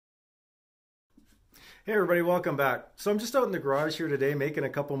Hey everybody, welcome back. So I'm just out in the garage here today making a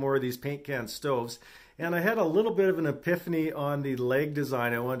couple more of these paint can stoves, and I had a little bit of an epiphany on the leg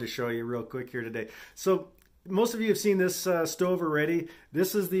design I wanted to show you real quick here today. So most of you have seen this stove already.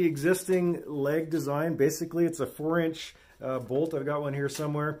 This is the existing leg design. Basically it's a 4-inch bolt. I've got one here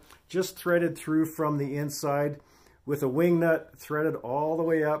somewhere, just threaded through from the inside with a wing nut threaded all the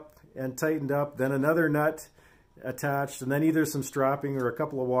way up and tightened up, then another nut attached, and then either some strapping or a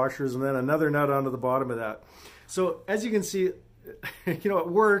couple of washers, and then another nut onto the bottom of that. So as you can see, it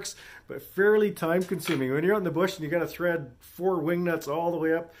works, but fairly time consuming. When you're out in the bush and you got to thread 4 wing nuts all the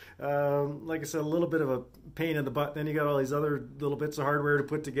way up, like I said, a little bit of a pain in the butt. Then you got all these other little bits of hardware to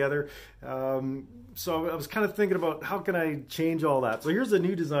put together. So I was kind of thinking about how can I change all that. So here's a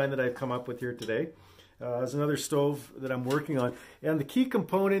new design that I've come up with here today. There's another stove that I'm working on, and the key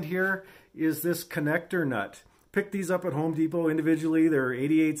component here is this connector nut. Picked these up at Home Depot individually. They're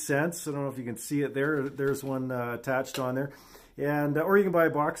 88 cents. I don't know if you can see it there. There's one attached on there. And or you can buy a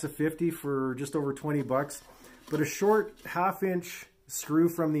box of 50 for just over 20 bucks. But a short 1/2-inch screw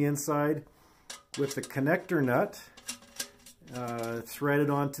from the inside with the connector nut threaded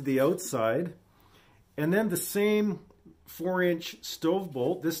onto the outside. And then the same 4-inch stove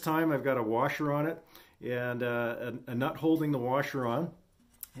bolt. This time I've got a washer on it and a nut holding the washer on.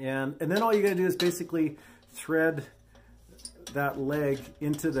 And then all you gotta do is basically thread that leg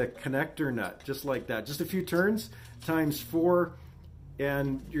into the connector nut, just like that. Just a few turns, times 4,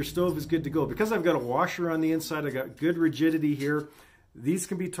 and your stove is good to go. Because I've got a washer on the inside, I got good rigidity here. These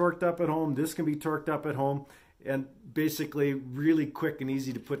can be torqued up at home, this can be torqued up at home, and basically really quick and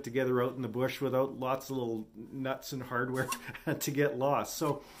easy to put together out in the bush without lots of little nuts and hardware to get lost.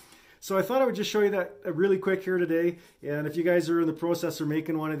 So I thought I would just show you that really quick here today. And if you guys are in the process of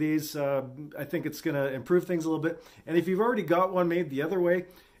making one of these, I think it's going to improve things a little bit. And if you've already got one made the other way,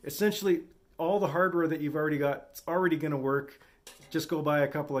 essentially all the hardware that you've already got, it's already going to work. Just go buy a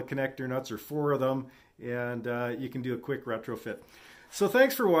couple of connector nuts or 4 of them, and you can do a quick retrofit. So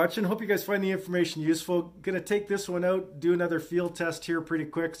thanks for watching. Hope you guys find the information useful. Going to take this one out, do another field test here pretty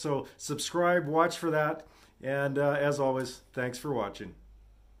quick. So subscribe, watch for that. And as always, thanks for watching.